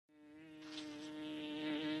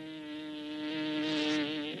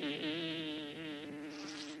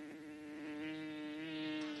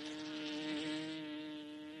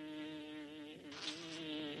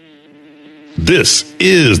This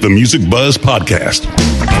is the Music Buzz Podcast.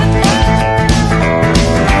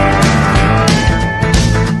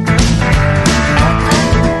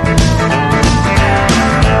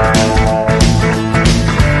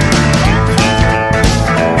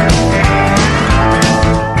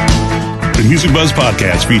 The Music Buzz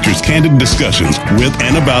Podcast features candid discussions with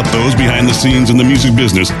and about those behind the scenes in the music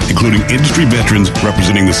business, including industry veterans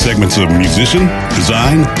representing the segments of musician,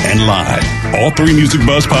 design, and live. All three Music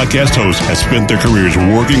Buzz Podcast hosts have spent their careers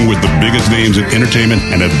working with the biggest names in entertainment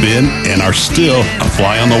and have been and are still a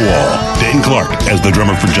fly on the wall. Dane Clark as the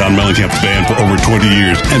drummer for John Mellencamp's band for over 20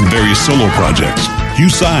 years and various solo projects.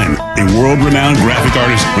 Hugh Syme, a world-renowned graphic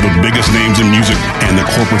artist for the biggest names in music and the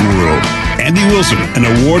corporate world. Andy Wilson, an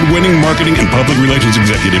award-winning marketing and public relations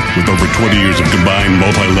executive with over 20 years of combined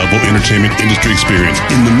multi-level entertainment industry experience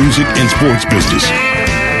in the music and sports business.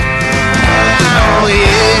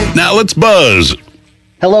 Now let's buzz.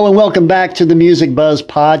 Hello and welcome back to the Music Buzz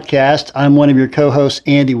Podcast. I'm one of your co-hosts,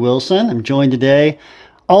 Andy Wilson. I'm joined today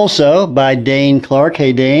also by Dane Clark.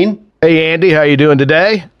 Hey, Dane. Hey, Andy. How you doing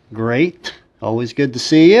today? Great. Always good to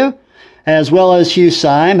see you. As well as Hugh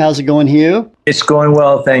Syme. How's it going, Hugh? It's going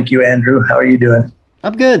well. Thank you, Andrew. How are you doing?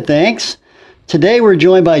 I'm good, thanks. Today we're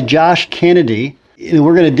joined by Josh Kennedy.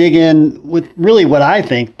 We're going to dig in with really what I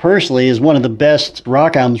think personally is one of the best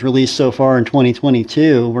rock albums released so far in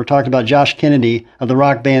 2022. We're talking about Josh Kennedy of the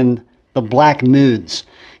rock band The Black Moods.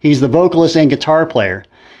 He's the vocalist and guitar player.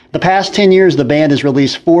 The past 10 years, the band has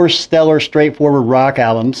released 4 stellar, straightforward rock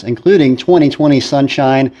albums, including 2020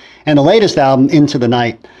 Sunshine and the latest album, Into the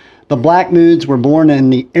Night. The Black Moods were born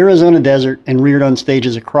in the Arizona desert and reared on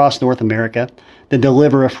stages across North America that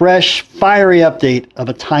deliver a fresh, fiery update of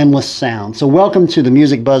a timeless sound. So welcome to the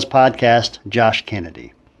Music Buzz Podcast, Josh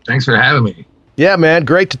Kennedy. Thanks for having me. Yeah, man.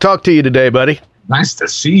 Great to talk to you today, buddy. Nice to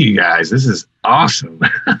see you guys. This is awesome.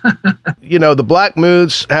 You know, the Black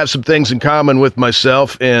Moods have some things in common with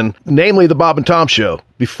myself, and namely the Bob and Tom Show.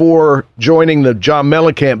 Before joining the John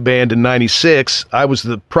Mellencamp band in 96, I was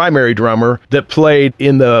the primary drummer that played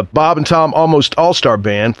in the Bob and Tom Almost All-Star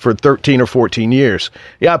band for 13 or 14 years.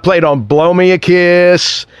 Yeah, I played on Blow Me a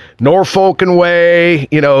Kiss, Norfolk and Way,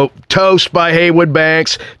 Toast by Haywood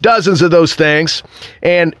Banks, dozens of those things.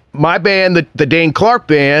 And my band, the Dane Clark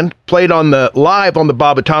Band, played live on the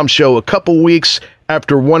Bob and Tom Show a couple weeks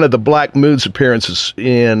after one of the Black Moods appearances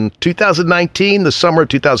in 2019, the summer of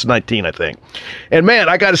 2019, I think. And man,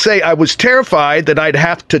 I got to say, I was terrified that I'd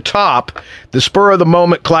have to top the spur of the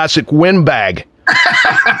moment classic Windbag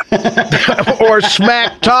or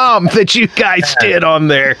Smack Tom that you guys did on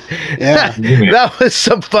there. Yeah. That was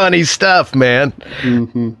some funny stuff, man.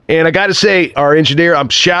 Mm-hmm. And I got to say, our engineer, I'm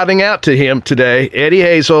shouting out to him today, Eddie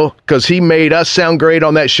Hazel, because he made us sound great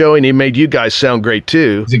on that show and he made you guys sound great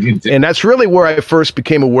too. And that's really where I first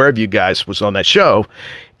became aware of you guys, was on that show.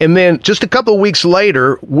 And then just a couple of weeks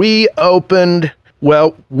later, we opened,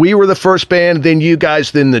 we were the first band, then you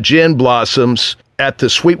guys, then the Gin Blossoms, at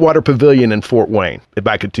the Sweetwater Pavilion in Fort Wayne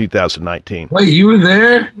back in 2019. Wait, you were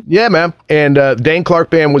there? Yeah, man. And Dane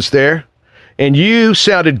Clark Band was there. And you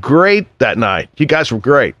sounded great that night. You guys were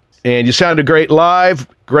great. And you sounded great live,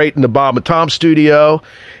 great in the Bob and Tom studio,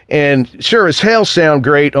 and sure as hell sound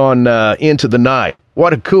great on Into the Night.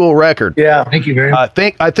 What a cool record. Yeah. Thank you very much.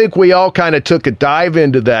 I think we all kind of took a dive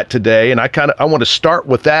into that today, and I want to start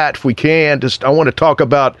with that if we can. I want to talk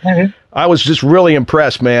about I was just really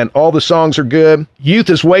impressed, man. All the songs are good. Youth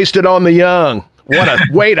is wasted on the young. What a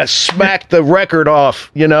way to smack the record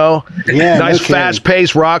off, Yeah, nice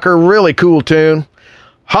fast-paced rocker, really cool tune.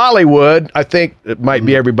 Hollywood, I think it might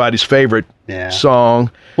be everybody's favorite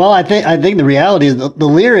song. Well, I think the reality is the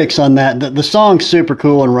lyrics on that, the song's super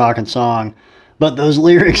cool and rockin' song, but those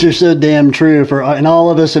lyrics are so damn true and all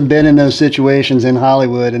of us have been in those situations in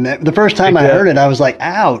Hollywood. And the first time I heard it, I was like,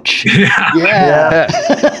 ouch. Yeah.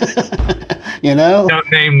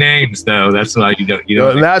 Don't name names though. That's why you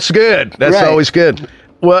don't. That's good. That's always good.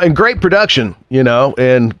 Well, and great production,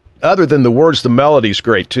 and other than the words, the melody's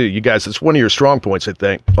great too. You guys, it's one of your strong points, I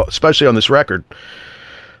think, especially on this record.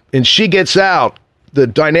 And She Gets Out, the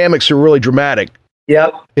dynamics are really dramatic.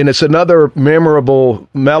 Yep. And it's another memorable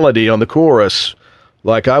melody on the chorus.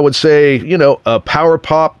 Like I would say, a power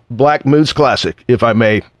pop Black Moods classic, if I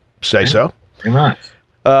may say so. Very much.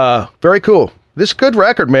 Very cool. This is a good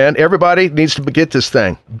record, man. Everybody needs to get this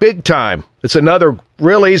thing. Big time. It's another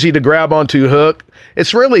real easy to grab onto hook.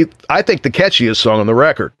 It's really, I think, the catchiest song on the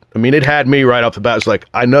record. I mean, it had me right off the bat. It's like,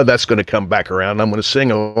 I know that's going to come back around. I'm going to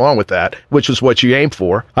sing along with that, which is what you aim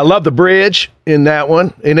for. I love the bridge in that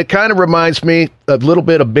one, and it kind of reminds me a little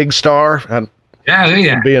bit of Big Star.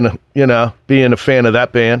 Yeah. Being a fan of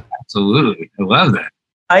that band. Absolutely. I love that.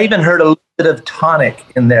 I even heard a little bit of Tonic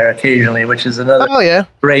in there occasionally, which is another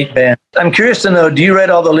great band. I'm curious to know, do you write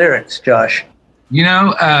all the lyrics, Josh? We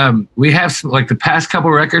have some, like the past couple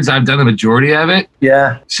records, I've done the majority of it.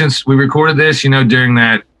 Yeah. Since we recorded this, during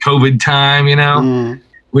that COVID time,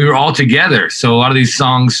 we were all together. So a lot of these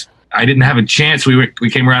songs, I didn't have a chance. We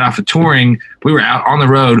came right off of touring. We were out on the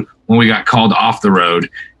road when we got called off the road,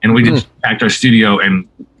 and we just packed our studio and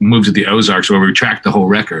moved to the Ozarks where we tracked the whole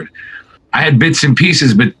record. I had bits and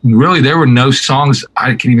pieces, but really there were no songs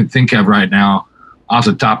I can even think of right now off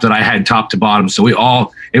the top that I had top to bottom. So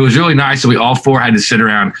it was really nice that we all four had to sit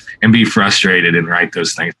around and be frustrated and write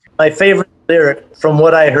those things. My favorite lyric from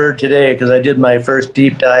what I heard today, because I did my first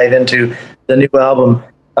deep dive into the new album,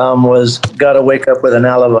 was "Gotta wake up with an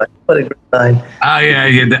alibi." What a great line! Oh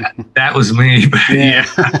yeah, that was me. But yeah.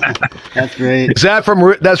 That's great. Is that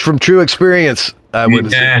that's from True Experience? I would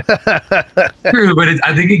say. True, but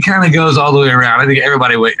I think it kind of goes all the way around. I think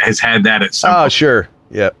everybody has had that at some point. Sure.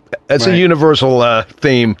 Yeah, that's a universal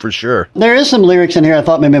theme for sure. There is some lyrics in here I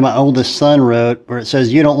thought maybe my oldest son wrote, where it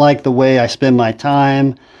says, "You don't like the way I spend my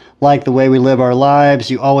time, like the way we live our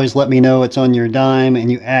lives. You always let me know it's on your dime,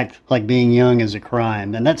 and you act like being young is a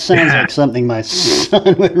crime." And that sounds like something my son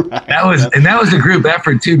would write. That was a group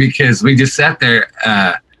effort too, because we just sat there,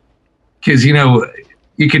 because you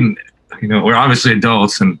can, we're obviously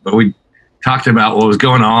adults, but we talked about what was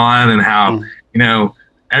going on and how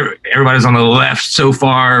everybody's on the left so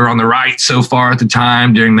far, or on the right so far at the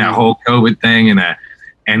time during that whole COVID thing,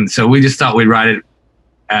 and so we just thought we'd write it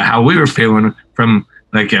how we were feeling from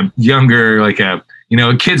like a younger, like a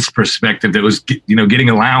kid's perspective that was getting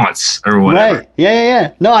allowance or whatever. Right.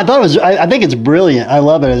 Yeah. No, I thought it was. I think it's brilliant. I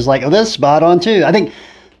love it. It's like, that's spot on too. I think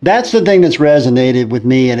that's the thing that's resonated with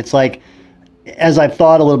me, and it's like, as I've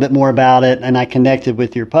thought a little bit more about it, and I connected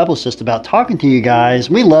with your publicist about talking to you guys.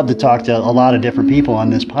 We love to talk to a lot of different people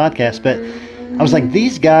on this podcast, but I was like,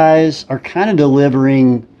 these guys are kind of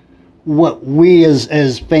delivering what we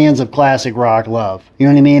as fans of classic rock love. You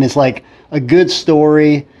know what I mean? It's like a good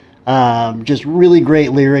story, just really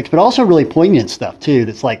great lyrics, but also really poignant stuff too.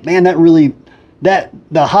 That's like, man,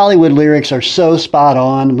 the Hollywood lyrics are so spot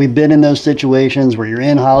on. We've been in those situations where you're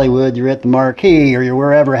in Hollywood, you're at the Marquee, or you're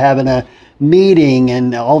wherever having a meeting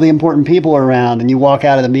and all the important people are around, and you walk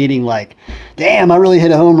out of the meeting like, damn, I really hit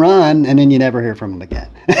a home run, and then you never hear from them again.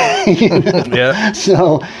 Yeah.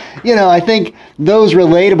 So, I think those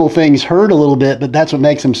relatable things hurt a little bit, but that's what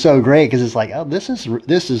makes them so great, because it's like, oh, this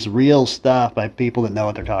is real stuff by people that know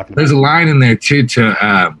what they're talking about. There's a line in there too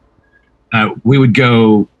we would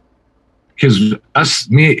go, because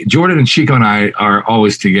Jordan and Chico and I are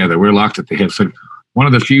always together. We're locked at the hip. So one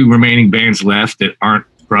of the few remaining bands left that aren't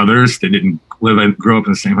brothers, that didn't grow up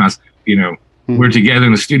in the same house, we're together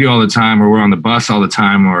in the studio all the time, or we're on the bus all the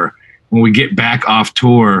time, or when we get back off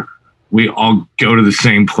tour, we all go to the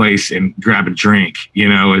same place and grab a drink.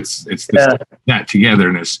 It's that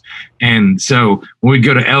togetherness. And so when we'd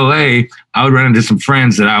go to LA, I would run into some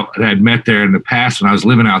friends that I had met there in the past when I was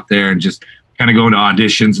living out there, and just kind of going to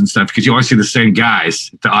auditions and stuff, because you always see the same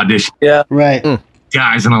guys at the audition. Yeah, right.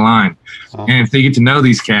 Guys in a line. And if they get to know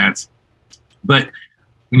these cats, but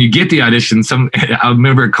when you get the audition, I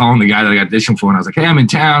remember calling the guy that I got auditioned for, and I was like, "Hey, I'm in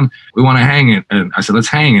town. We want to hang it." And I said, "Let's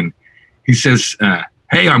hang." And he says,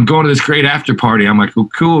 "Hey, I'm going to this great after party." I'm like, "Well,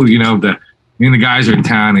 cool. Me and the guys are in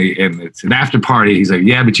town, and it's an after party." He's like,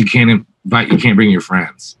 "Yeah, but you can't bring your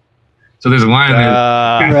friends." So there's a line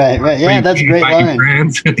there. Right. Yeah, that's a great line.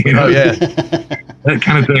 Friends, Oh yeah. That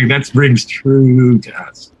kind of thing. That brings true to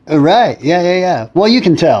us. Right. Yeah. Well, you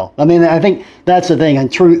can tell. I mean, I think that's the thing. And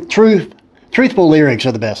truthful lyrics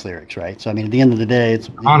are the best lyrics, right? So, I mean, at the end of the day, it's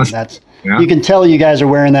honest. You can tell you guys are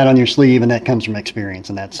wearing that on your sleeve, and that comes from experience.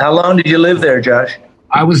 And that's. How long did you live there, Josh?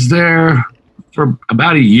 I was there for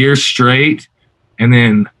about a year straight, and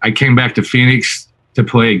then I came back to Phoenix to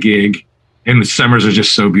play a gig. And the summers are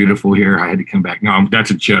just so beautiful here. I had to come back. No, that's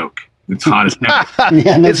a joke. It's hot as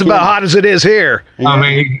hell. It's about hot as it is here. Yeah. I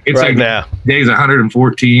mean, it's right like now. Days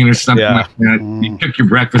 114 or something like that. You cook your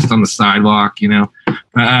breakfast on the sidewalk,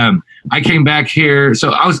 I came back here.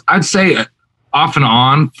 So I'd say off and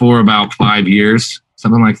on for about 5 years,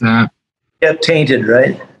 something like that. Get tainted,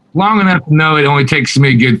 right? Long enough to know it only takes me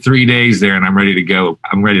a good 3 days there, and I'm ready to go.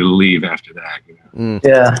 I'm ready to leave after that.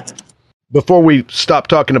 Yeah. Before we stop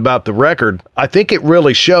talking about the record, I think it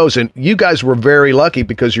really shows, and you guys were very lucky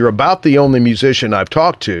because you're about the only musician I've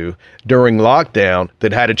talked to during lockdown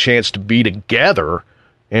that had a chance to be together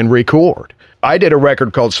and record. I did a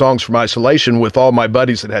record called Songs from Isolation with all my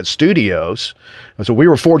buddies that had studios. And so we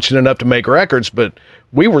were fortunate enough to make records, but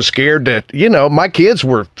we were scared that, my kids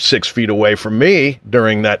were 6 feet away from me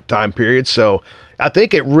during that time period. So I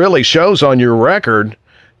think it really shows on your record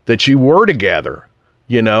that you were together.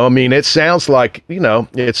 You know, I mean, it sounds like, you know,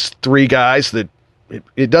 it's three guys that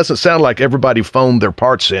it doesn't sound like everybody phoned their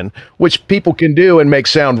parts in, which people can do and make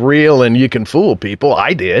sound real, and you can fool people.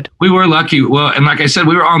 I did. We were lucky. Well, and like I said,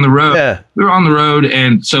 we were on the road. Yeah. We were on the road,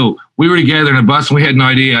 and so we were together in a bus, and we had no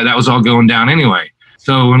idea that was all going down anyway.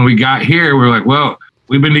 So when we got here, we were like, well,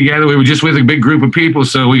 we've been together. We were just with a big group of people,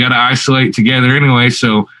 so we got to isolate together anyway.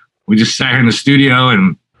 So we just sat here in the studio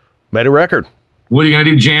and made a record. What are you going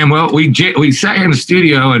to do, jam? Well, we sat here in the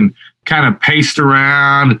studio and kind of paced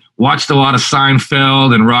around, watched a lot of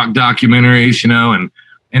Seinfeld and rock documentaries, you know, and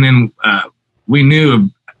then we knew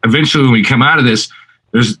eventually when we come out of this,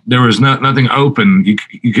 there was nothing open.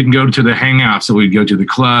 You couldn't go to the hangouts, so we'd go to the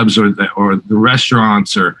clubs or the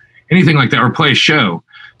restaurants or anything like that, or play a show.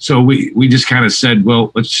 So we just kind of said,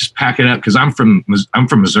 well, let's just pack it up, because I'm from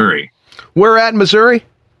Missouri. Where at in Missouri?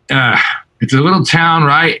 It's a little town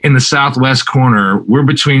right in the southwest corner. We're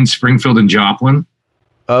between Springfield and Joplin.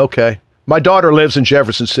 Okay. My daughter lives in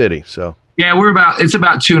Jefferson City, so. Yeah, it's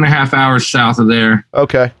about 2.5 hours south of there.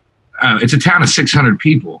 Okay. It's a town of 600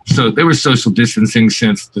 people. So they were social distancing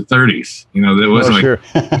since the 30s. You know, there was sure.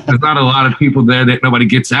 There's not a lot of people there that nobody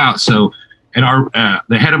gets out. So, and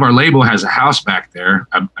the head of our label has a house back there,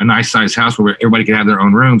 a nice sized house where everybody can have their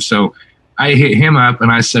own room. So I hit him up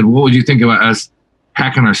and I said, what would you think about us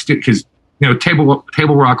packing our studio? Because, you know,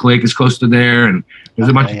 Table Rock Lake is close to there, and there's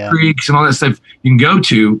a bunch of creeks and all that stuff you can go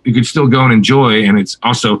to. You could still go and enjoy, and it's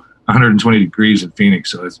also 120 degrees in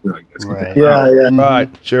Phoenix, so it's like right. Right,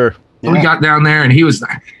 sure. Yeah. We got down there, and he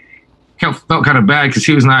felt kind of bad because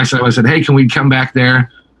he was nice. So I said, "Hey, can we come back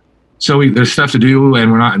there?" So there's stuff to do,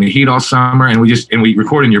 and we're not in the heat all summer, and we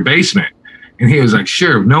record in your basement. And he was like,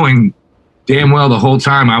 "Sure," knowing damn well the whole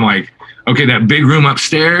time I'm like, "Okay, that big room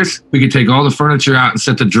upstairs, we could take all the furniture out and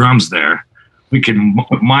set the drums there. We could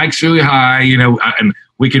put mics really high, you know, and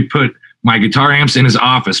we could put my guitar amps in his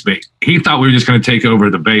office." But he thought we were just going to take over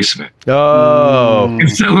the basement. Oh. And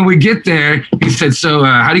so when we get there, he said, "So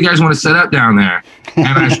how do you guys want to set up down there?" And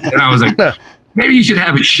I was like, "Maybe you should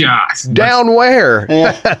have a shot." Down where?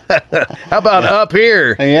 Yeah. How about up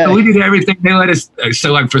here? Yeah. So we did everything. They let us.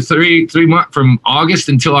 So like for three months, from August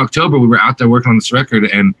until October, we were out there working on this record,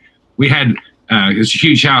 and we had it was a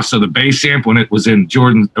huge house. So the bass amp, when it was in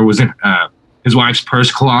his wife's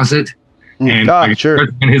purse closet, and sure.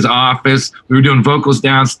 in his office, we were doing vocals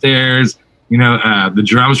downstairs. You know, the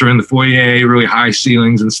drums were in the foyer, really high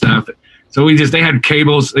ceilings and stuff. So they had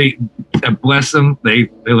cables. They bless them.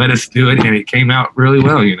 They let us do it, and it came out really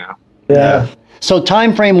well. You know. Yeah. So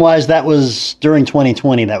time frame wise, that was during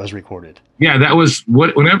 2020 that was recorded. Yeah, that was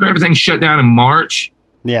whenever everything shut down in March.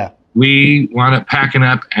 Yeah. We wound up packing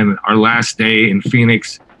up, and our last day in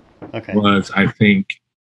Phoenix was, I think,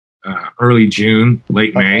 early June,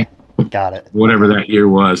 late May. Got it. Whatever that year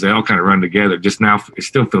was. They all kind of run together. Just now, it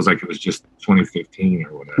still feels like it was just 2015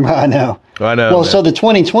 or whatever. I know. Well, so the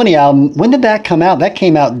 2020 album, when did that come out? That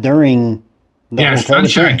came out during the whole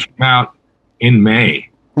Sunshine thing. came out in May.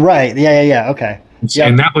 Right. Yeah. Okay.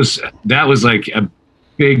 And that was like a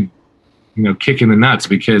big, you know, kick in the nuts,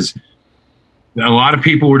 because a lot of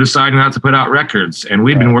people were deciding not to put out records, and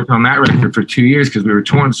we'd been working on that record for 2 years because we were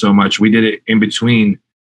touring so much. We did it in between.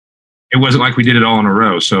 It wasn't like we did it all in a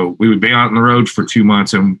row. So we would be out on the road for 2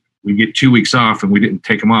 months, and we'd get 2 weeks off, and we didn't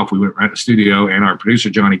take them off. We went right to the studio, and our producer,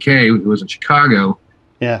 Johnny Kay, who was in Chicago,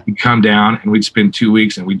 he'd come down, and we'd spend 2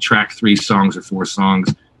 weeks, and we'd track 3 songs or 4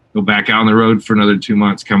 songs, go back out on the road for another 2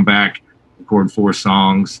 months, come back, record 4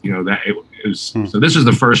 songs. You know, that it was. So this was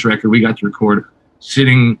the first record we got to record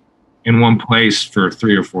sitting in one place for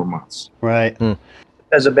 3 or 4 months. Right.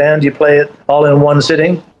 As a band, you play it all in one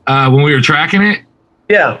sitting? When we were tracking it?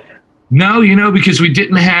 Yeah. No, you know, because we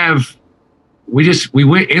didn't have, we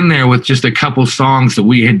went in there with just a couple songs that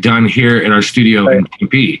we had done here at our studio in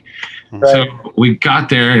Tempe. Right. So we got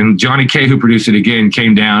there, and Johnny Kay, who produced it again,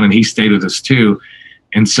 came down, and he stayed with us too.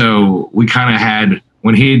 And so we kind of had,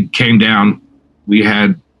 when he came down, we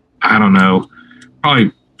had, I don't know,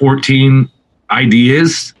 probably 14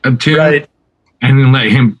 ideas of tunes, right, and then let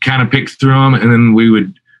him kind of pick through them, and then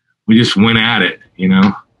we just went at it, you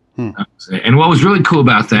know. And what was really cool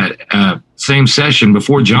about that same session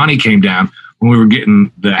before Johnny came down, when we were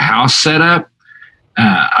getting the house set up,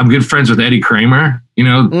 I'm good friends with Eddie Kramer, you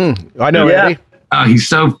know. I know Eddie. He's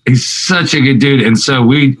such a good dude, and so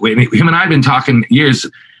him and I had been talking years,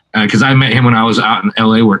 because I met him when I was out in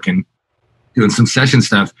LA working, doing some session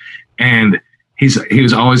stuff, and he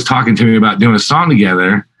was always talking to me about doing a song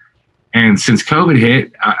together. And since COVID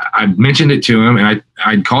hit, I mentioned it to him, and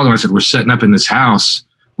I called him. I said, "We're setting up in this house.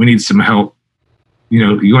 We need some help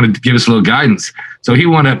you want to give us a little guidance. So we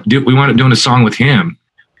wound up doing a song with him.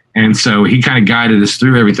 And so he kind of guided us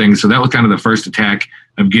through everything. So that was kind of the first attack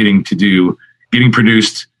of getting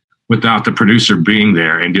produced without the producer being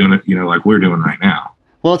there and doing it, like we're doing right now.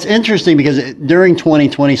 Well, it's interesting because during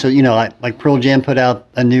 2020, so, like Pearl Jam put out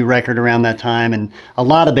a new record around that time, and a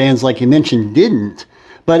lot of bands, like you mentioned, didn't.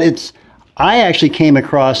 But I actually came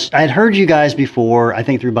across, I had heard you guys before, I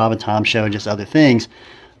think through Bob and Tom Show and just other things,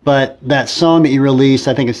 but that song that you released,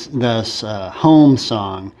 I think it's the Home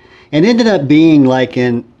song, it ended up being like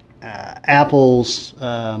in Apple's,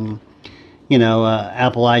 Apple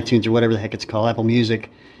iTunes or whatever the heck it's called, Apple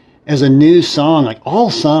Music, as a new song, like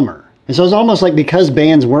all summer. And so it's almost like because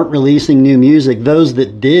bands weren't releasing new music, those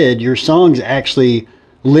that did, your songs actually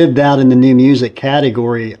lived out in the new music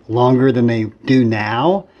category longer than they do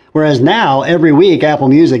now. Whereas now, every week, Apple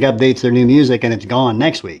Music updates their new music and it's gone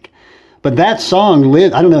next week. But that song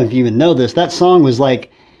lived, I don't know if you even know this, that song was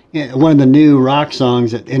like one of the new rock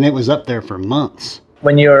songs, and it was up there for months.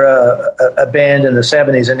 When you're a band in the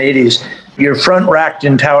 70s and 80s, you're front racked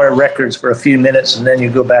in Tower Records for a few minutes and then you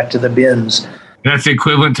go back to the bins. That's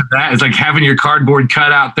equivalent to that. It's like having your cardboard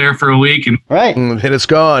cut out there for a week. Right. And it's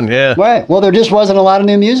gone, yeah. Right. Well, there just wasn't a lot of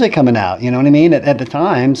new music coming out, you know what I mean, at the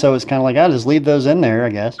time. So it's kind of like, I'll just leave those in there, I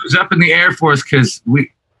guess. It was up in the air for us because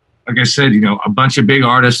we, like I said, a bunch of big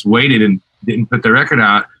artists waited and didn't put their record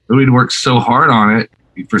out. But we'd worked so hard on it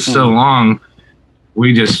for so long.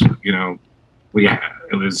 We just,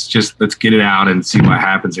 it was just, let's get it out and see what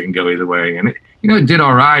happens. It can go either way. And it did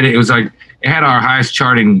all right. It was like, it had our highest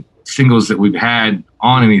charting singles that we've had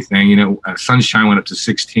on anything. Sunshine went up to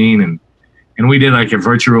 16, and we did like a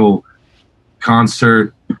virtual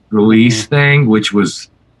concert release thing, which was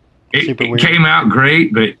it came out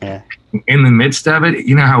great, but in the midst of it,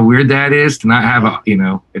 how weird that is to not have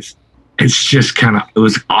it's just kind of, it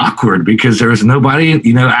was awkward because there was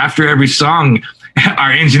nobody. After every song,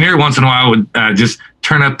 our engineer once in a while would just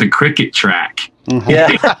turn up the cricket track. Mm-hmm.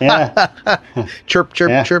 Yeah. Chirp,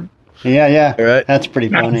 chirp, chirp. Yeah. Right. That's pretty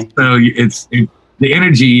funny. So it's the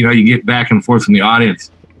energy, you get back and forth from the audience.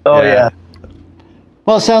 Oh, yeah.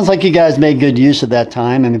 Well, it sounds like you guys made good use of that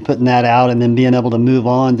time. I mean, putting that out and then being able to move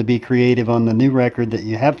on to be creative on the new record that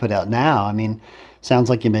you have put out now. I mean, sounds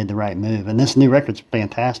like you made the right move. And this new record's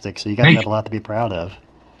fantastic, so you guys have a lot to be proud of.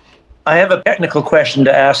 I have a technical question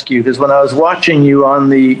to ask you, because when I was watching you on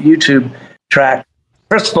the YouTube track,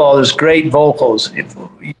 first of all, there's great vocals.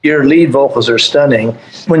 Your lead vocals are stunning.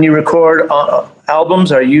 When you record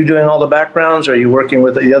albums, are you doing all the backgrounds? Are you working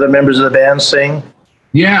with the other members of the band sing?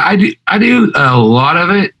 Yeah, I do a lot of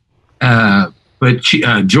it. But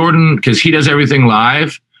Jordan, because he does everything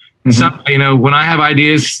live. Mm-hmm. When I have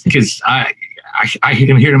ideas, because I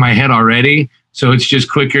can hear it in my head already, so it's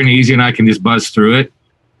just quicker and easier, and I can just buzz through it.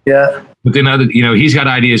 Yeah. But then he's got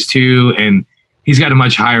ideas too, and he's got a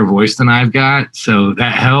much higher voice than I've got, so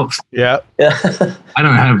that helps. Yeah. I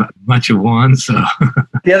don't have much of one, so.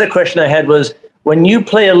 The other question I had was, when you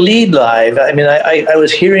play a lead live, I mean, I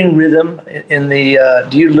was hearing rhythm in the,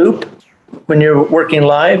 do you loop when you're working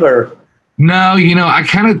live, or? No, I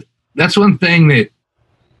kind of, that's one thing that,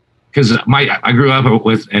 because I grew up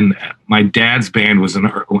with, and my dad's band was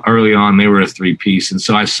early on, they were a 3-piece, and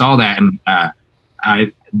so I saw that, and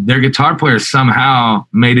their guitar player somehow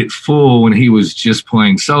made it full when he was just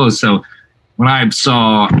playing solo. So when I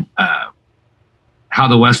saw How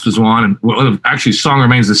the West Was Won, and actually Song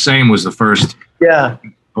Remains the Same was the first. Yeah.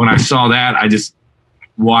 When I saw that, I just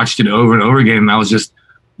watched it over and over again, and I was just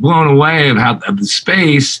blown away of the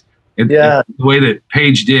space and the way that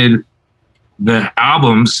Page did the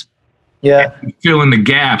albums. Yeah. Fill in the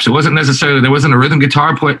gaps. It wasn't necessarily, there wasn't a rhythm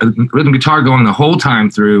guitar going the whole time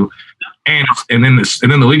through. And then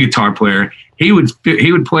the lead guitar player, he would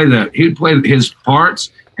play his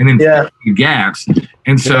parts and then fill the gaps.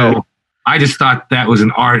 And so I just thought that was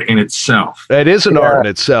an art in itself. It is an art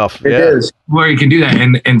in itself. It is, where you can do that.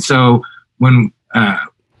 And so when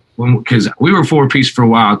because we were 4-piece for a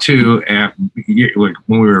while too, like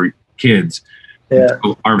when we were kids. Yeah.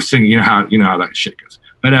 So our singing, you know how that shit goes.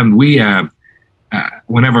 But we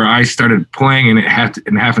whenever I started playing and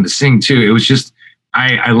having to sing too, it was just.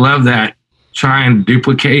 I love that. Try and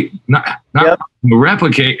duplicate, not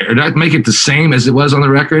replicate, or not make it the same as it was on the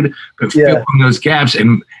record, but fill in those gaps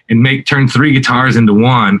and turn 3 guitars into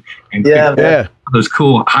one, and those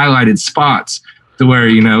cool highlighted spots to where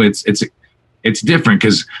it's different,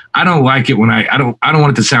 because I don't like it when I don't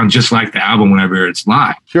want it to sound just like the album whenever it's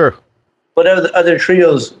live. Sure. What other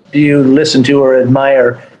trios do you listen to or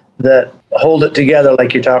admire that hold it together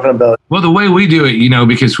like you're talking about. Well, the way we do it,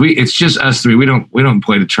 because it's just us three. We don't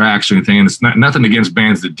play the tracks or anything, and it's nothing against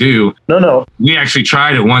bands that do. No. We actually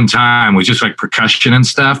tried it one time with just like percussion and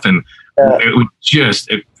stuff, and it was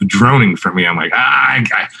just droning for me. I'm like, I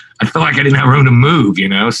feel like I didn't have room to move,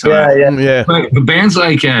 So Yeah. But the bands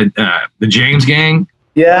like the James Gang.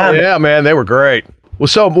 Yeah. Yeah, man, they were great.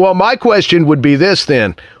 Well, my question would be this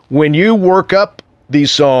then. When you work up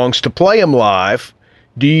these songs to play them live,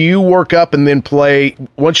 do you work up and then play,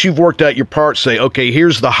 once you've worked out your parts, say, okay,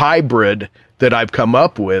 here's the hybrid that I've come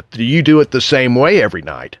up with. Do you do it the same way every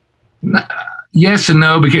night? Yes and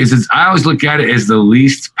no, because I always look at it as the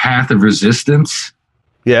least path of resistance.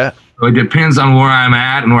 Yeah. So it depends on where I'm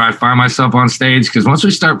at and where I find myself on stage. Because once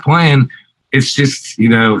we start playing, it's just, we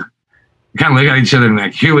kind of look at each other and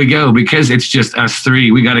like, here we go. Because it's just us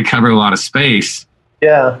three, we got to cover a lot of space.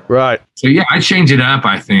 Yeah. Right. So yeah, I change it up.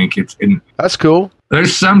 I think that's cool.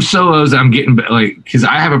 There's some solos I'm getting because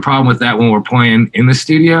I have a problem with that when we're playing in the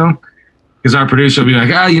studio. Because our producer will be like,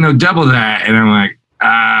 double that, and I'm like,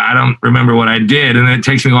 I don't remember what I did, and then it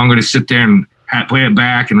takes me longer to sit there and play it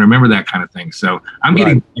back and remember that kind of thing. So I'm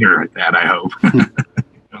getting better at that, I hope.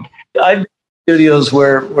 I've been in studios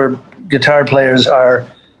where guitar players are,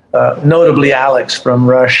 notably Alex from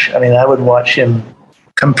Rush. I mean, I would watch him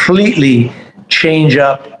completely change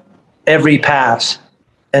up every pass,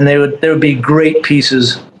 and there would be great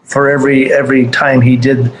pieces for every time he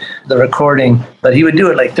did the recording. But he would do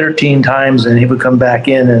it like 13 times, and he would come back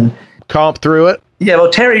in and comp through it. Yeah,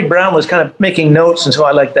 well, Terry Brown was kind of making notes, and so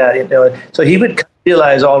I like that. So he would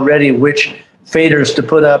realize already which faders to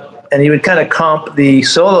put up, and he would kind of comp the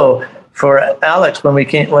solo for Alex when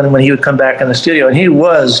he would come back in the studio, and he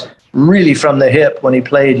was really from the hip when he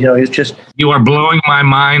played. He was just. You are blowing my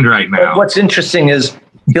mind right now. What's interesting is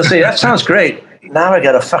he'll say, "That sounds great. Now I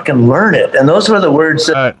got to fucking learn it," and those were the words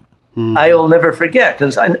that I will never forget,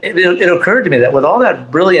 because it occurred to me that with all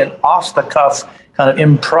that brilliant off the cuff kind of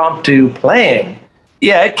impromptu playing.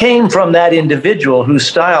 Yeah, it came from that individual whose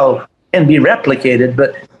style can be replicated,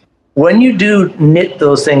 but when you do knit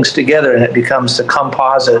those things together and it becomes the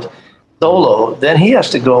composite solo, then he has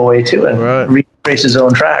to go away too and retrace his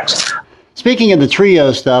own tracks. Speaking of the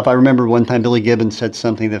trio stuff, I remember one time Billy Gibbons said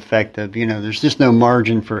something to the effect of, there's just no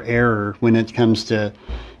margin for error when it comes to,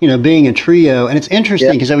 being a trio. And it's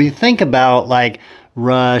interesting because when you think about like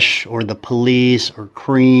Rush or The Police or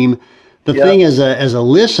Cream, the thing as a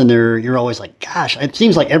listener, you're always like, gosh, it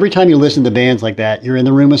seems like every time you listen to bands like that, you're in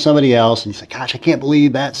the room with somebody else and you say, gosh, I can't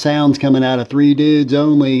believe that sound's coming out of three dudes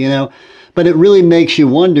only, But it really makes you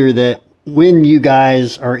wonder that when you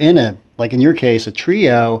guys are in like in your case, a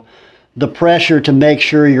trio, the pressure to make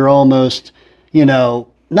sure you're almost,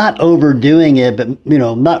 not overdoing it, but,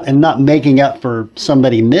 not making up for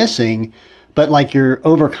somebody missing, but like you're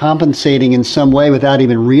overcompensating in some way without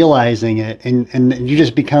even realizing it. And you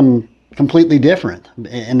just become completely different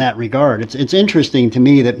in that regard. It's interesting to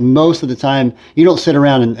me that most of the time you don't sit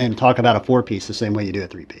around and talk about a 4-piece the same way you do a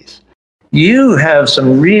 3-piece. You have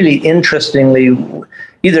some really interestingly,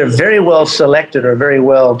 either very well selected or very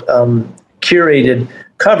well curated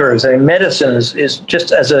covers. I mean, Medicine is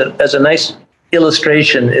just as a nice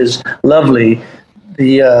illustration is lovely.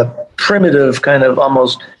 The primitive kind of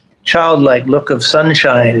almost childlike look of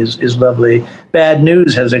Sunshine is lovely. Bad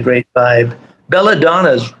News has a great vibe.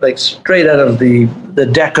 Belladonna is like straight out of the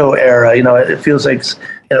Deco era. It feels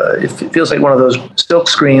like one of those silk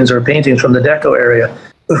screens or paintings from the Deco area.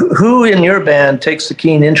 Who in your band takes the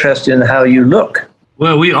keen interest in how you look?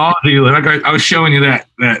 Well, we all do. Like I was showing you that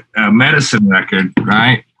Medicine record,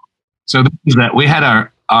 right? So this is that we had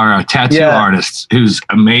our tattoo artist who's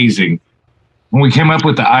amazing. When we came up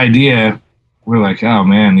with the idea, we're like, oh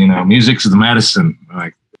man, music's the medicine.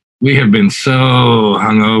 Like, we have been so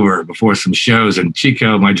hungover before some shows, and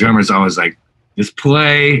Chico, my drummer's always like, just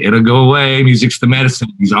play, it'll go away. Music's the medicine.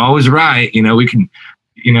 He's always right. We can,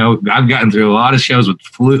 I've gotten through a lot of shows with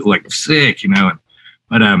flu, like sick,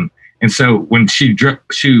 and so when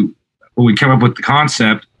when we came up with the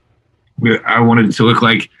concept, I wanted it to look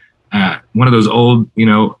like one of those old,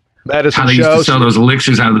 medicine how they shows. used to sell those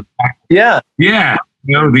elixirs out of the back. Yeah.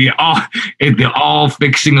 The all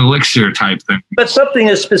fixing elixir type thing. But something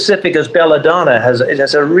as specific as Belladonna has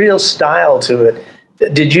a real style to it.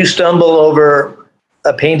 Did you stumble over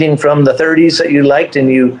a painting from the 30s that you liked and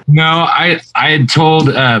you? No, I had told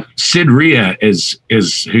Sid Ria is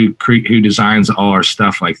who designs all our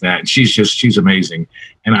stuff like that. And she's amazing.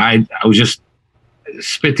 And I was just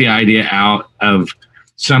spit the idea out of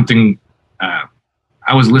something.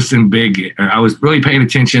 I was listening big. I was really paying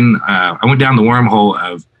attention. I went down the wormhole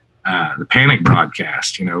of the Panic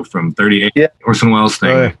broadcast, from 38 Orson Welles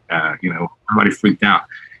thing. Everybody freaked out.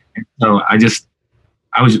 And so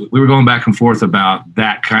we were going back and forth about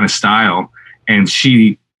that kind of style, and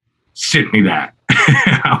she sent me that.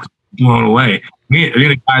 I was blown away. Me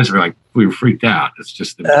and the guys were we were freaked out. It's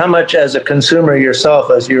just how much, as a consumer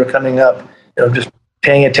yourself, as you were coming up, just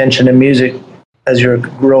paying attention to music as you're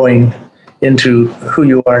growing into who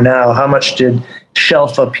you are now, how much did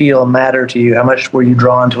shelf appeal matter to you? How much were you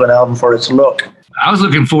drawn to an album for its look? I was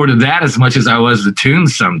looking forward to that as much as I was the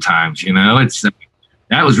tunes sometimes,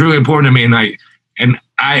 that was really important to me. And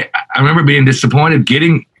I remember being disappointed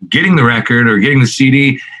getting the record or getting the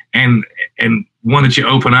CD and one that you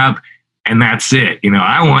open up and that's it.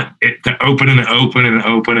 I want it to open and open and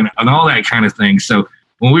open and all that kind of thing. So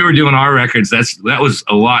when we were doing our records, that was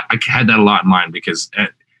a lot. I had that a lot in mind because,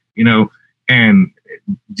 and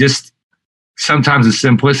just sometimes the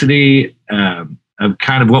simplicity of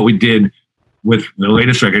kind of what we did with the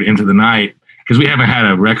latest record, Into the Night, because we haven't had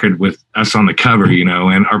a record with us on the cover,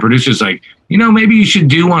 and our producer's like, maybe you should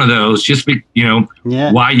do one of those just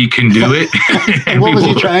why you can do it. And what was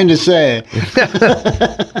he trying to say?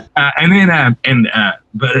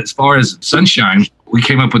 But as far as Sunshine, we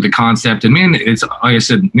came up with the concept, and it's like I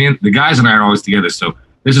said, the guys and I are always together, so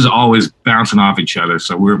this is always bouncing off each other.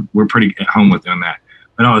 So we're pretty at home with doing that.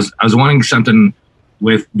 But I was wanting something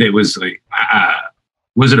that was like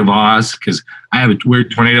Wizard of Oz, because I have a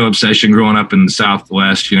weird tornado obsession growing up in the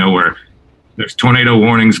Southwest, where there's tornado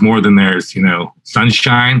warnings more than there's,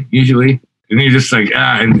 sunshine usually. And you're just like,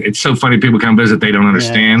 and it's so funny. People come visit, they don't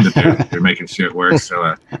understand that they're making shit worse.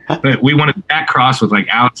 So, but we wanted that cross with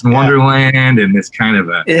Alice in Wonderland, and this kind of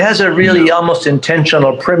it has a really almost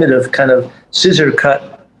intentional, primitive kind of scissor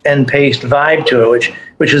cut and paste vibe to it,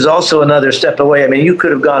 which is also another step away. I mean, you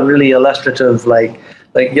could have gone really illustrative, like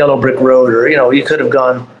Yellow Brick Road, or you could have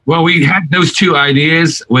gone. Well, we had those two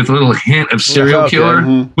ideas with a little hint of serial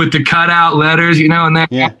killer with the cutout letters, and that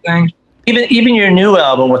kind of thing. Even your new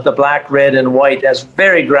album with the black, red, and white, that's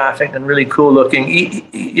very graphic and really cool looking.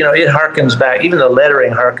 It harkens back. Even the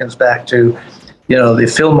lettering harkens back to,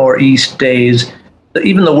 the Fillmore East days.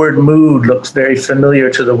 Even the word mood looks very familiar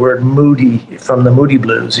to the word moody from the Moody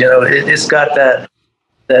Blues. It's got that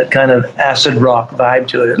kind of acid rock vibe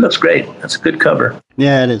to it. It looks great. It's a good cover.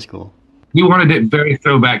 Yeah, it is cool. We wanted it very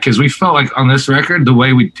throwback because we felt like on this record, the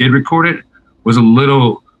way we did record it was a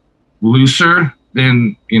little looser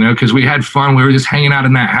than, because we had fun. We were just hanging out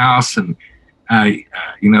in that house, and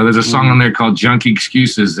there's a song on there called Junkie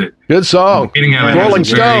Excuses. Good song. Rolling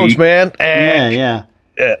Stones, man. Yeah.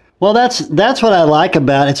 Well, that's what I like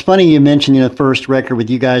about it. It's funny you mentioned the first record with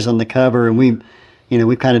you guys on the cover, and we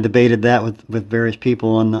kind of debated that with various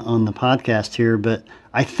people on the podcast here. But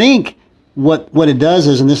I think what it does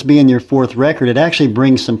is, and this being your fourth record, it actually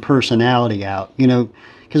brings some personality out.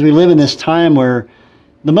 Because we live in this time where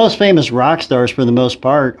the most famous rock stars, for the most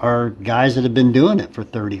part, are guys that have been doing it for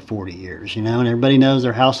 30, 40 years, and everybody knows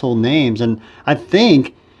their household names. And I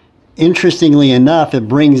think, interestingly enough, it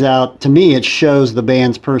brings out, to me, it shows the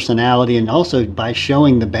band's personality. And also by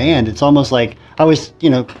showing the band, it's almost like, I always,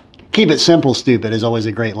 keep it simple, stupid is always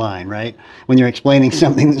a great line, right? When you're explaining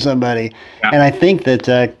something to somebody. Yeah. And I think that,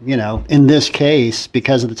 in this case,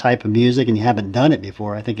 because of the type of music and you haven't done it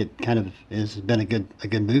before, I think it kind of has been a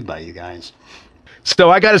good move by you guys.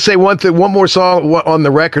 So I got to say one more song on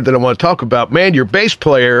the record that I want to talk about. Man, your bass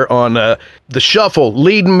player on the Shuffle,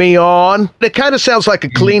 Leading Me On. It kind of sounds like a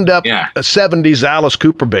cleaned up 70s Alice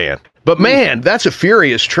Cooper band. But man, that's a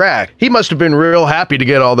furious track. He must have been real happy to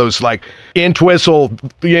get all those Entwistle,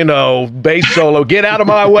 bass solo. Get out of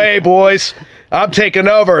my way, boys. I'm taking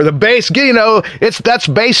over. The bass, that's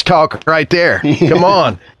bass talk right there. Come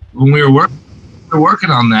on. When we were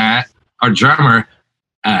working on that, our drummer,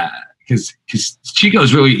 because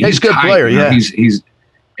Chico's really he's a good tight, player, yeah. He's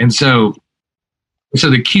and so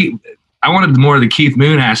the key. I wanted more of the Keith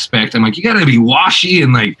Moon aspect. I'm like, you got to be washy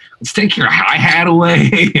and let's take your hi-hat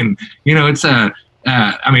away, and it's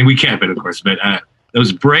we kept it, of course, but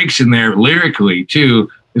those breaks in there lyrically too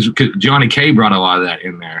is because Johnny Kaye brought a lot of that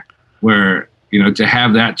in there, where to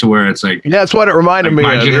have that to where it's like that's what it reminded me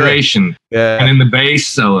my of. Generation, and in the bass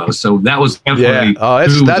solo. So that was definitely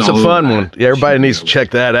that's a fun one. Yeah, everybody needs to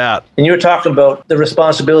check that out. And you were talking about the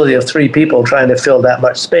responsibility of three people trying to fill that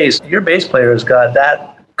much space. Your bass player has got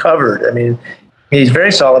that covered. I mean, he's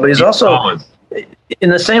very solid, but he's also solid. In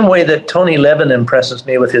the same way that Tony Levin impresses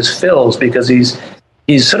me with his fills, because he's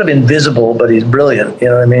sort of invisible, but he's brilliant. You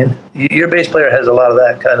know what I mean? Your bass player has a lot of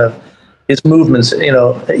that kind of, his movements.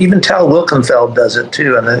 Even Tal Wilkenfeld does it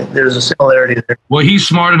too, and there's a similarity there. Well, he's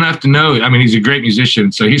smart enough to know. I mean, he's a great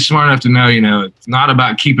musician, so he's smart enough to know. It's not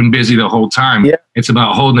about keeping busy the whole time. Yeah. It's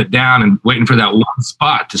about holding it down and waiting for that one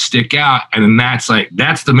spot to stick out, and then that's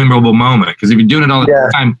the memorable moment. Because if you're doing it all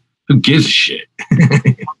the time, who gives a shit?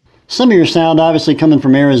 Some of your sound obviously coming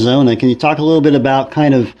from Arizona. Can you talk a little bit about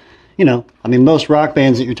kind of, most rock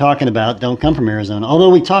bands that you're talking about don't come from Arizona. Although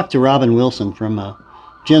we talked to Robin Wilson from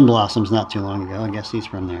Gin Blossoms not too long ago. I guess he's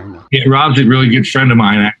from there. But. Yeah, Rob's a really good friend of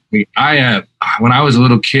mine, actually. When I was a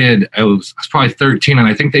little kid, I was probably 13, and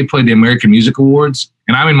I think they played the American Music Awards.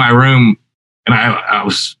 And I'm in my room, and I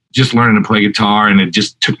was just learning to play guitar, and it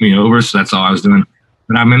just took me over, so that's all I was doing.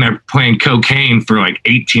 And I'm in there playing cocaine for like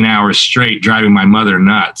 18 hours straight, driving my mother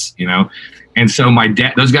nuts, And so my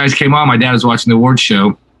dad, those guys came on. My dad was watching the awards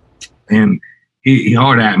show, and he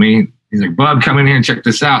hollered at me. He's like, "Bub, come in here and check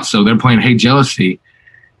this out." So they're playing "Hey Jealousy,"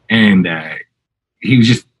 and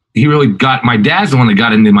he really got. My dad's the one that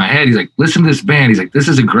got into my head. He's like, "Listen to this band." He's like, "This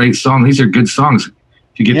is a great song. These are good songs.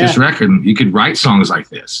 If you get this record, you could write songs like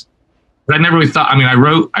this." But I never really thought. I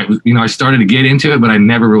mean, I started to get into it, but I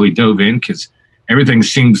never really dove in because everything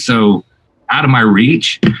seemed so out of my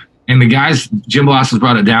reach. And the guys, Gin Blossoms,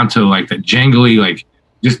 brought it down to like the jangly, like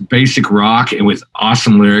just basic rock and with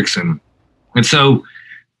awesome lyrics. And so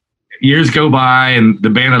years go by, and the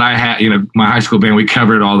band that I had, my high school band, we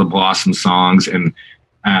covered all the Blossom songs. And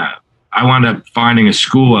I wound up finding a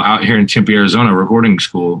school out here in Tempe, Arizona, a recording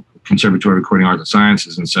school, Conservatory of Recording Arts and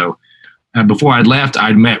Sciences. And so before I'd left,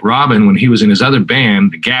 I'd met Robin when he was in his other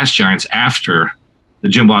band, the Gas Giants, after the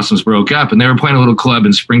Gin Blossoms broke up, and they were playing a little club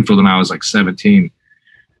in Springfield, and I was like 17.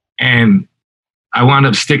 And I wound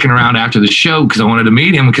up sticking around after the show because I wanted to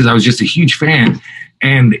meet him because I was just a huge fan.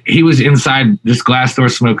 And he was inside this glass door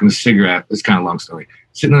smoking a cigarette. It's kind of a long story.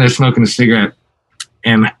 Sitting there smoking a cigarette.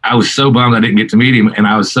 And I was so bummed I didn't get to meet him. And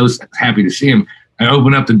I was so happy to see him. I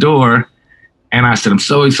opened up the door and I said, "I'm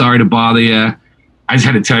so sorry to bother you. I just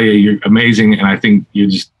had to tell you, you're amazing, and I think you're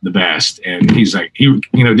just the best." And he's like, he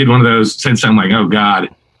did one of those, said something like, "Oh God."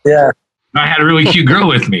 Yeah. I had a really cute girl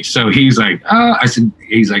with me. So he's like, "Oh," I said,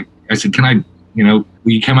 "Can I, will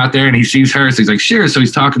you come out there?" And he sees her. So he's like, "Sure." So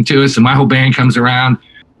he's talking to us, and my whole band comes around,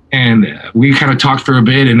 and we kind of talked for a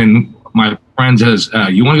bit. And then my friend says,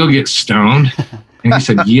 "You want to go get stoned?" And he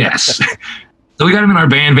said, "Yes." So we got him in our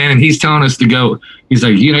band van, and he's telling us to go. He's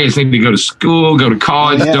like, "You guys need to go to school, go to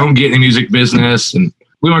college, don't get in the music business." And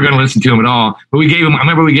we weren't going to listen to him at all. But I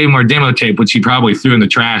remember we gave him our demo tape, which he probably threw in the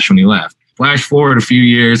trash when he left. Flash forward a few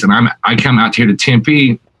years, and I come out here to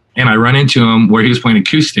Tempe, and I run into him where he was playing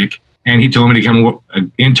acoustic, and he told me to come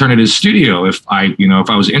intern at his studio if I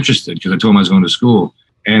was interested, because I told him I was going to school.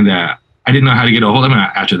 And I didn't know how to get a hold of him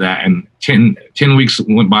after that. And 10 weeks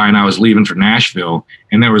went by, and I was leaving for Nashville,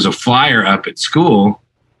 and there was a flyer up at school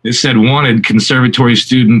that said "Wanted conservatory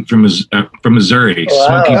student from Missouri." Wow.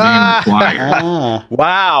 Smoky Van flyer.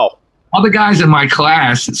 Wow. All the guys in my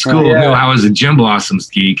class at school knew I was a Gin Blossoms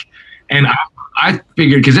geek. And I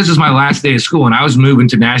figured, because this was my last day of school, and I was moving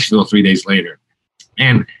to Nashville 3 days later.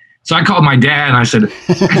 And so I called my dad, and I said,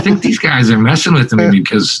 "I think these guys are messing with me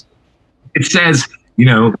because it says,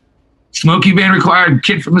 Smoky Van required,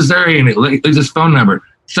 kid from Missouri," and it leaves his phone number.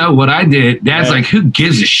 So what I did, Dad's like, "Who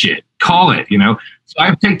gives a shit? Call it," So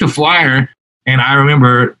I picked the flyer, and I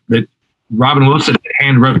remember that Robin Wilson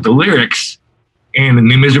hand wrote the lyrics and the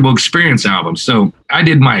New Miserable Experience album. So I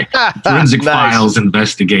did my forensic files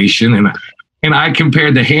investigation, and I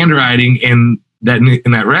compared the handwriting in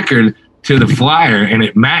that record to the flyer, and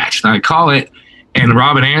it matched. I call it, and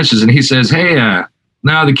Robin answers, and he says, "Hey,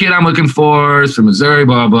 no, the kid I'm looking for is from Missouri,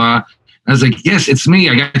 blah, blah." I was like, "Yes, it's me.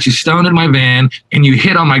 I got you stoned in my van, and you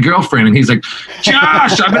hit on my girlfriend." And he's like,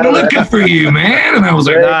 "Josh, I've been looking for you, man." And I was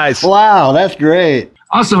like, Nice. Wow, that's great.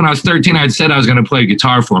 Also, when I was 13, I had said I was going to play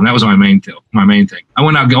guitar for him. That was my main thing. I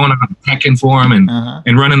went out going on teching for him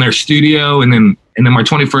and running their studio. And then my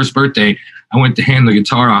 21st birthday, I went to hand the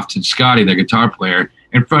guitar off to Scotty, the guitar player,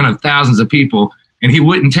 in front of thousands of people. And he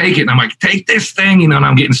wouldn't take it. And I'm like, "Take this thing," and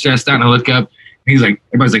I'm getting stressed out. And I look up, and he's like,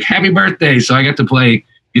 everybody's like, "Happy birthday." So I got to play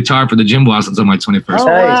guitar for the Gin Blossoms on my 21st. Oh,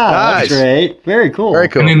 birthday. wow, Nice. that's great. Very cool. Very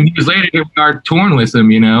cool. And then years later, we are touring with him,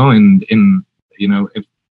 and if it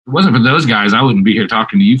wasn't for those guys, I wouldn't be here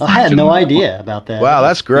talking to you. I had no idea about that. Wow,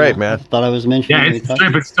 that's great, man. I thought I was mentioning. Yeah, it's a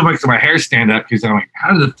trip. It still makes my hair stand up because I'm like,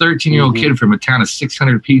 how did a 13-year-old kid from a town of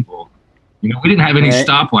 600 people? We didn't have any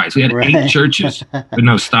stoplights. We had 8 churches, but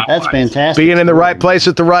no stoplights. That's fantastic. Being in the right place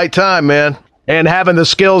at the right time, man, and having the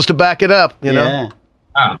skills to back it up. You know. Yeah.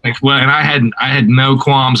 Oh, well, and I had no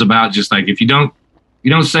qualms about just like if you don't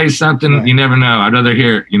say something, you never know. I'd rather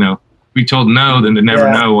hear be told no than to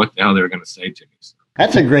never know what the hell they were going to say to me. So.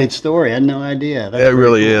 That's a great story. I had no idea. That's It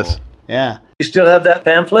really cool. is. Yeah. You still have that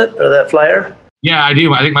pamphlet or that flyer? Yeah, I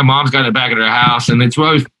do. I think my mom's got it back at her house, and it's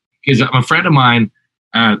always because a friend of mine,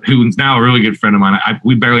 who's now a really good friend of mine,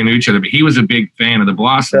 we barely knew each other, but he was a big fan of the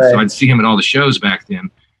Blossoms, so I'd see him at all the shows back then.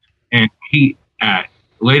 And he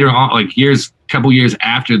later on, like couple years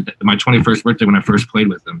after my 21st birthday, when I first played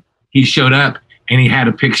with him, he showed up and he had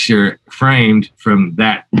a picture framed from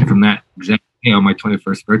that exact my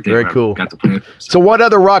 21st birthday. Very cool. Got to play with him. So what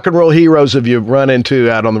other rock and roll heroes have you run into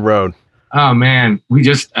out on the road? Oh man, we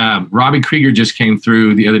just Robbie Krieger just came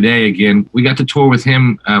through the other day again. We got to tour with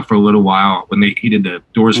him for a little while when he did the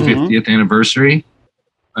Doors 50th anniversary.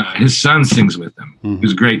 His son sings with him.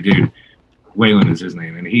 He's a great dude. Waylon is his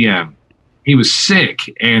name, and he was sick,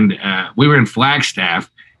 and we were in Flagstaff,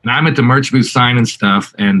 and I'm at the merch booth signing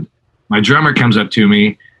stuff, and my drummer comes up to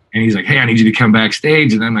me, and he's like, "Hey, I need you to come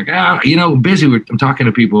backstage," and I'm like, I'm busy. I'm talking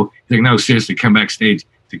to people. He's like, "No, seriously, come backstage.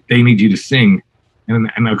 They need you to sing."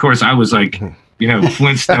 And of course, I was like,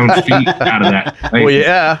 Flintstone feet out of that. Like, Well,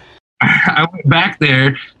 yeah. I went back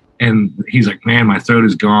there, and he's like, "Man, my throat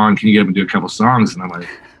is gone. Can you get up and do a couple songs?" And I'm like,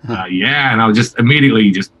 "Yeah." And I was just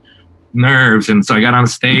immediately nerves. And so I got on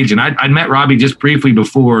stage, and I'd met Robbie just briefly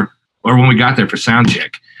before, or when we got there for sound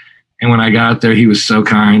check. And when I got there, he was so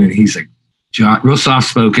kind, and he's like, real soft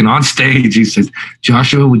spoken on stage. He says,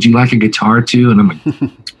 "Joshua, would you like a guitar too?" And I'm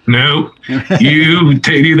like, "No, you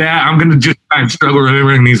do that. I'm going to just try and struggle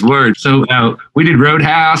remembering these words." So we did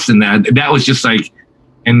Roadhouse, and that was just like,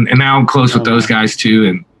 and now I'm close with those guys too.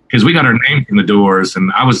 And because we got our name from the Doors,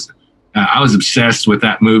 and I was obsessed with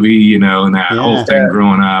that movie, and that whole thing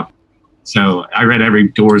growing up. So I read every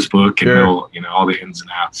Doors book and know, all the ins and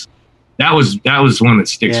outs. That was one that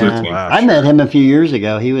sticks with me. Wow, I met him a few years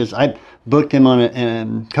ago. I booked him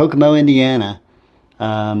in Kokomo, Indiana.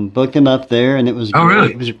 Booked him up there, and it was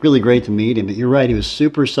really? It was really great to meet him. But you're right, he was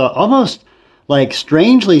super soft, almost like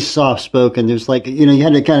strangely soft spoken. There's like you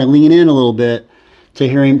had to kind of lean in a little bit to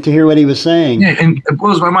hear what he was saying. Yeah, and it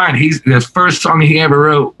blows my mind. He's the first song he ever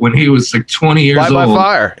wrote when he was like 20 years Fly old. by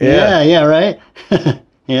Fire. Yeah, right.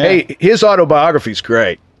 Yeah. Hey, his autobiography's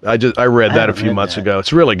great. I read that a few months ago.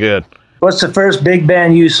 It's really good. What's the first big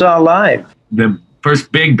band you saw live? The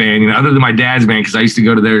first big band, other than my dad's band, because I used to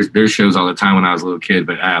go to their shows all the time when I was a little kid,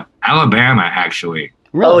 but Alabama, actually.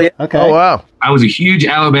 Really? Oh, yeah. Okay. Oh, wow. I was a huge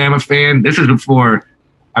Alabama fan. This is before,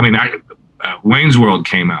 Wayne's World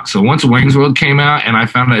came out. So once Wayne's World came out and I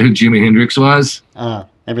found out who Jimi Hendrix was,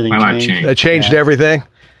 Everything my life changed. changed. That changed everything.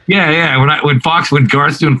 Yeah. When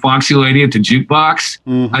Garth's doing Foxy Lady at the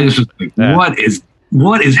jukebox, I just was like,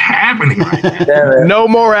 what is happening right now? No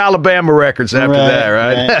more Alabama records after that,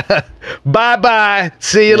 right? Bye-bye.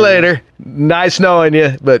 See you later. Nice knowing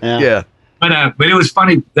you, but yeah. But it was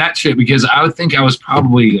funny, that shit, because I would think I was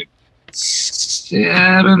probably like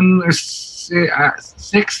 7 or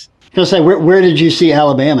 6. So say, where did you see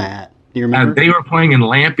Alabama at? Do you remember? They were playing in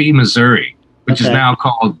Lampe, Missouri, which is now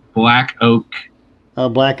called Black Oak.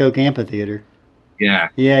 Black Oak Amphitheater. Yeah.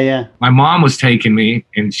 Yeah. My mom was taking me,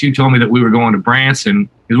 and she told me that we were going to Branson,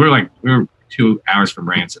 because we were 2 hours from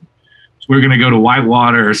Branson. So we were going to go to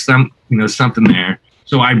Whitewater or something there.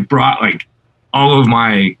 So I brought like all of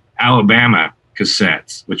my Alabama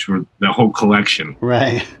cassettes, which were the whole collection.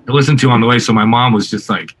 Right. I listened to on the way. So my mom was just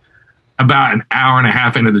like, about an hour and a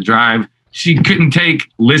half into the drive, she couldn't take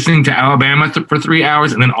listening to Alabama for 3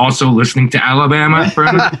 hours and then also listening to Alabama for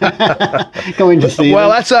Going to see Well,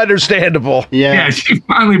 them. that's understandable. Yeah, she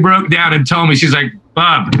finally broke down and told me, she's like,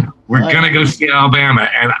 "Bub, we're going to go see Alabama."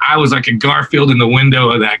 And I was like a Garfield in the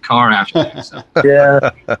window of that car after that. So.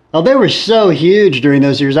 Yeah. Oh, they were so huge during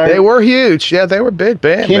those years. They were huge. Yeah, they were a big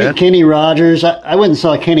band, man. Kenny Rogers. I went and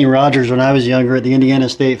saw Kenny Rogers when I was younger at the Indiana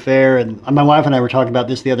State Fair, and my wife and I were talking about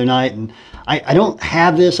this the other night, and I don't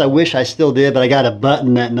have this. I wish I still did, but I got a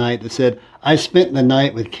button that night that said, "I spent the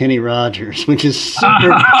night with Kenny Rogers," which is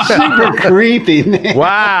super creepy, man.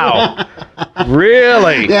 Wow.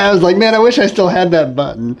 Really? Yeah, I was like, man, I wish I still had that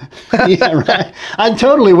button. Yeah, right. I'd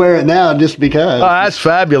totally wear it now just because. Oh, that's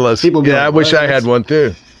fabulous. People go, I wish I had one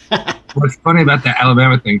too. What's funny about the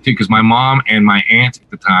Alabama thing too, because my mom and my aunt at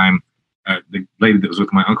the time, the lady that was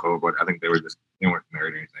with my uncle, but I think they weren't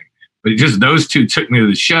married or anything, but just those two took me to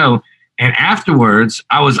the show. And afterwards,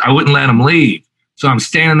 I wouldn't let them leave. So I'm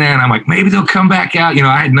standing there and I'm like, maybe they'll come back out.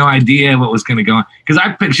 I had no idea what was going to go on. Because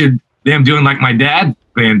I pictured them doing like my dad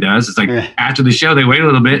band does. It's like after the show, they wait a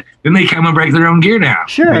little bit. Then they come and break their own gear down.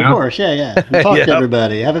 Sure, of course. Yeah. And talk to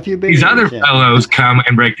everybody. Have a few beers. These other fellows come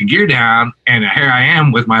and break the gear down. And here I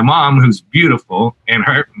am with my mom, who's beautiful, and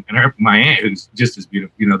my aunt, who's just as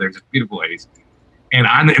beautiful. They're just beautiful ladies. And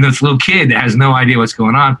I'm this little kid that has no idea what's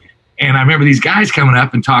going on. And I remember these guys coming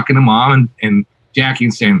up and talking to Mom and Jackie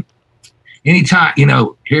and saying, anytime,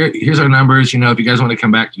 here's our numbers, if you guys want to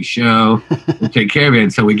come back to the show, we'll take care of it.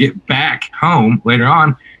 And so we get back home later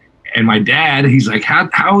on, and my dad, he's like,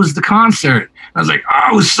 how was the concert? I was like,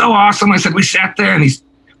 oh, it was so awesome. I said, we sat there, and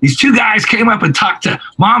these two guys came up and talked to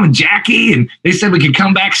Mom and Jackie, and they said we could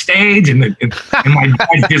come backstage, and my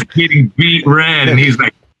dad's just getting beat red, and he's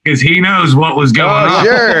like, because he knows what was going on.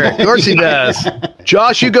 Sure. Of course he does.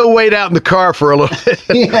 Josh, you go wait out in the car for a little bit.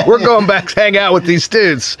 Yeah. We're going back to hang out with these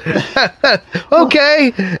dudes.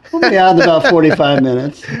 Okay. We'll be out in about 45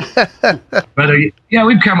 minutes. But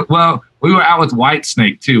we were out with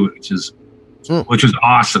Whitesnake too, which was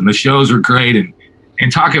awesome. The shows were great,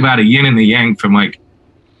 and talk about a yin and the yang from like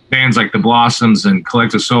bands like the Blossoms and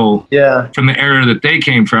Collective Soul, from the era that they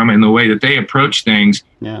came from and the way that they approach things,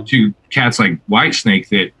 to cats like Whitesnake,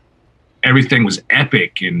 that everything was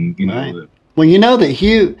epic. And Right. Well, that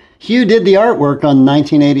Hugh did the artwork on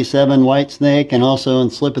 1987 Whitesnake and also on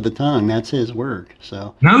Slip of the Tongue. That's his work.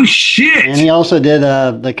 So no shit. And he also did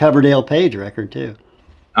the Coverdale Page record too.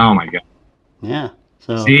 Oh my god. Yeah.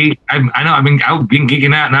 So see, I know I've been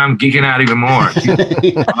geeking out, now I'm geeking out even more.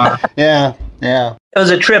 Yeah. It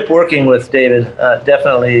was a trip working with David.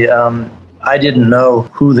 Definitely. I didn't know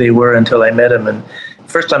who they were until I met him. And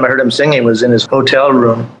first time I heard him singing was in his hotel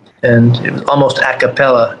room. And it was almost a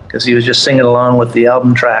cappella because he was just singing along with the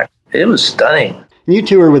album track. It was stunning. You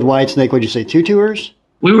toured with Whitesnake, what'd you say, 2 tours?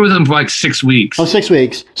 We were with him for like 6 weeks. Oh, 6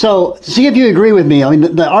 weeks. So see if you agree with me. I mean,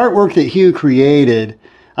 the artwork that Hugh created,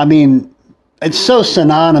 I mean, it's so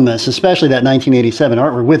synonymous, especially that 1987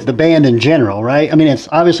 artwork, with the band in general, right? I mean, it's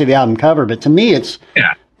obviously the album cover, but to me, it's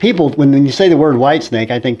people, when you say the word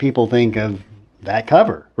Whitesnake, I think people think of that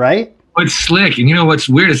cover, right? It's slick. And you know what's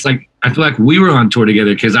weird? It's like, I feel like we were on tour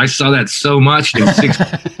together because I saw that so much in 6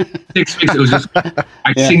 weeks. It was just,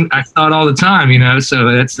 I saw it all the time, so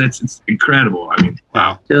it's incredible. I mean,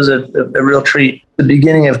 wow. It was a real treat. The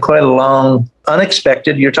beginning of quite a long,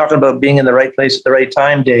 unexpected, you're talking about being in the right place at the right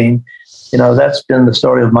time, Dane. That's been the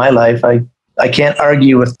story of my life. I can't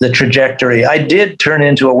argue with the trajectory. I did turn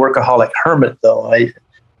into a workaholic hermit, though.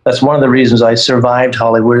 That's one of the reasons I survived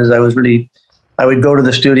Hollywood, is I would go to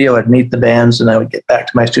the studio, I'd meet the bands, and I would get back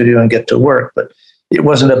to my studio and get to work. But it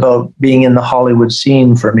wasn't about being in the Hollywood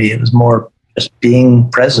scene for me. It was more just being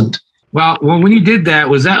present. Well, when you did that,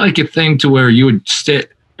 was that like a thing to where you would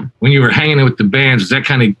sit when you were hanging out with the bands? Was that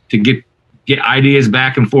kind of to get ideas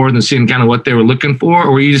back and forth and seeing kind of what they were looking for,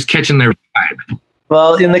 or were you just catching their vibe?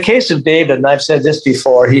 Well, in the case of David, and I've said this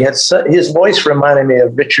before, he had his voice reminded me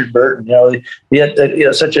of Richard Burton. He had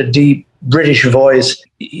such a deep British voice.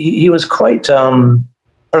 He was quite,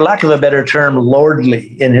 for lack of a better term,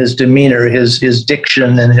 lordly in his demeanor, his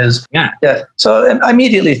diction, and his So I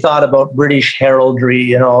immediately thought about British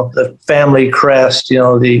heraldry, the family crest,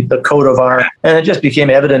 the coat of arms, and it just became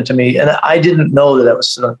evident to me. And I didn't know that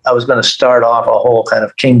I was going to start off a whole kind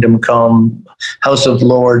of Kingdom Come, House of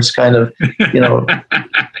Lords kind of,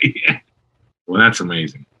 Yeah. Well, that's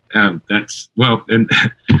amazing. And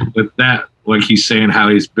with that, like he's saying, how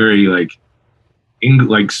he's very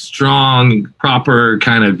like strong, proper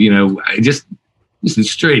kind of, just a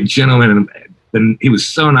straight gentleman. And he was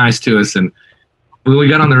so nice to us. And when we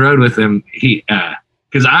got on the road with him,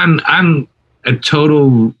 because I'm a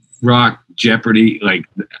total Rock Jeopardy. Like,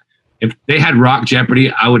 if they had Rock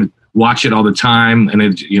Jeopardy, I would watch it all the time. And I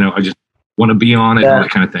just want to be on it and all that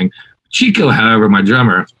kind of thing. Chico, however, my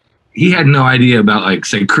drummer, he had no idea about, like,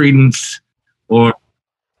 say, Creedence, or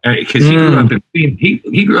because he grew up in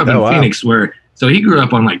he grew up in Phoenix, where so he grew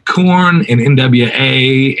up on like Korn and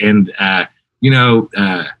NWA and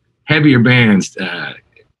heavier bands,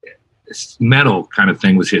 metal kind of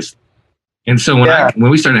thing was his. And so when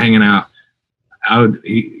we started hanging out,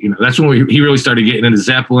 that's when he really started getting into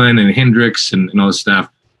Zeppelin and Hendrix and all this stuff.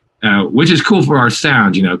 Which is cool for our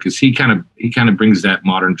sound, because he kind of brings that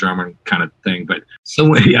modern drummer kind of thing. But so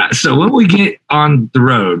when we get on the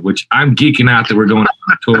road, which I'm geeking out that we're going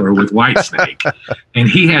on a tour with Whitesnake, and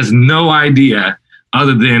he has no idea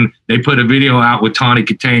other than they put a video out with Tawny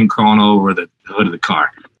Katane crawling over the hood of the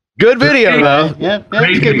car. Good video, though. Yeah,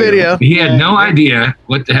 great good video. He had no idea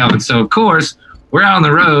what the hell. And so, of course, we're out on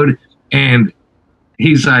the road, and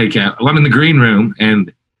he's like, I'm in the green room,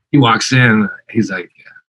 and he walks in. He's like,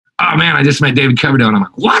 oh man, I just met David Coverdale. And I'm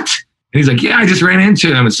like, what? And he's like, yeah, I just ran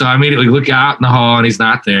into him. And so I immediately look out in the hall and he's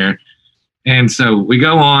not there. And so we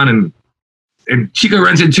go on and Chico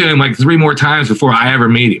runs into him like 3 more times before I ever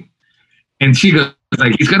meet him. And Chico's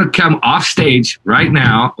like, he's going to come off stage right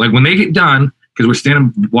now. Like when they get done, because we're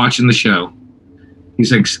standing watching the show,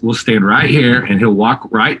 He's like, we'll stand right here, and he'll walk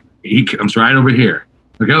right. He comes right over here.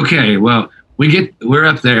 Like, okay, well, we're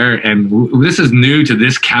up there, and this is new to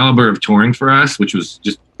this caliber of touring for us, which was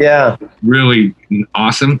just really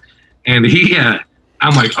awesome. And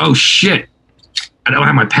I'm like, oh shit, I don't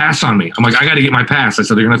have my pass on me. I'm like, I got to get my pass. I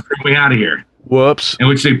said, they're gonna throw me out of here. Whoops. In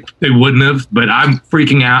which they wouldn't have, but I'm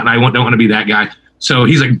freaking out, and I don't want to be that guy. So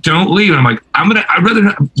he's like, don't leave. And I'm like, I'd rather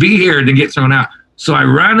not be here than get thrown out. So I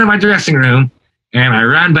run to my dressing room, and I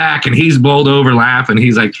run back, and he's bowled over laughing.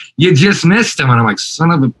 He's like, you just missed him. And I'm like,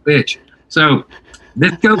 son of a bitch. So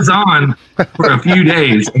this goes on for a few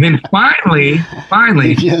days. And then finally,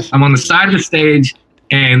 yes. I'm on the side of the stage,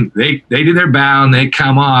 and they do their bow, and they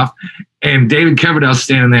come off, and David Coverdale's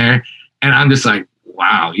standing there, and I'm just like,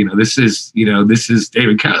 wow, this is David.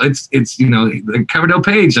 It's the Coverdale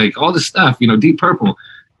page, like all this stuff, Deep Purple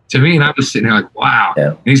to me. And I was sitting there like, wow.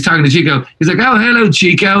 Yeah. And he's talking to Chico. He's like, oh, hello,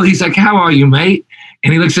 Chico. He's like, how are you, mate?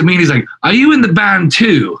 And he looks at me and he's like, are you in the band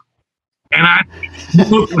too? And I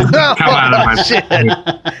come out of my shit. And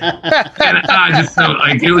I just felt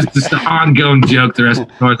like it was just an ongoing joke the rest of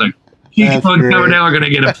the tour. It's like, Chico and Coverdale are going to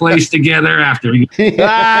get a place together after.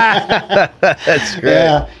 That's great.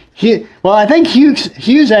 Yeah. I think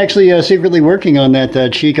Hugh's actually secretly working on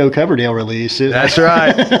that Chico Coverdale release. That's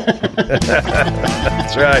right.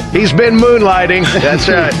 That's right. He's been moonlighting. That's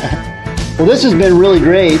right. Well, this has been really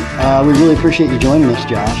great. We really appreciate you joining us,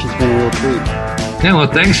 Josh. It's been a real treat. Yeah, well,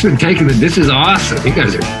 thanks for taking it. This is awesome. You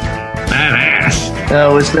guys are badass.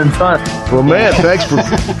 Oh, it's been fun. Well, man,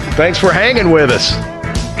 thanks for hanging with us.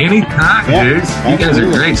 Anytime, dudes. You guys are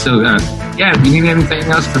great. So, if you need anything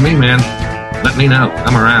else from me, man, let me know.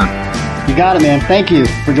 I'm around. You got it, man. Thank you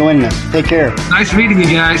for joining us. Take care. Nice meeting you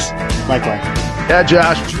guys. Likewise. Yeah,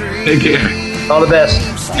 Josh. Take care. All the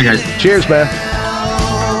best. Hey, guys. Cheers, man.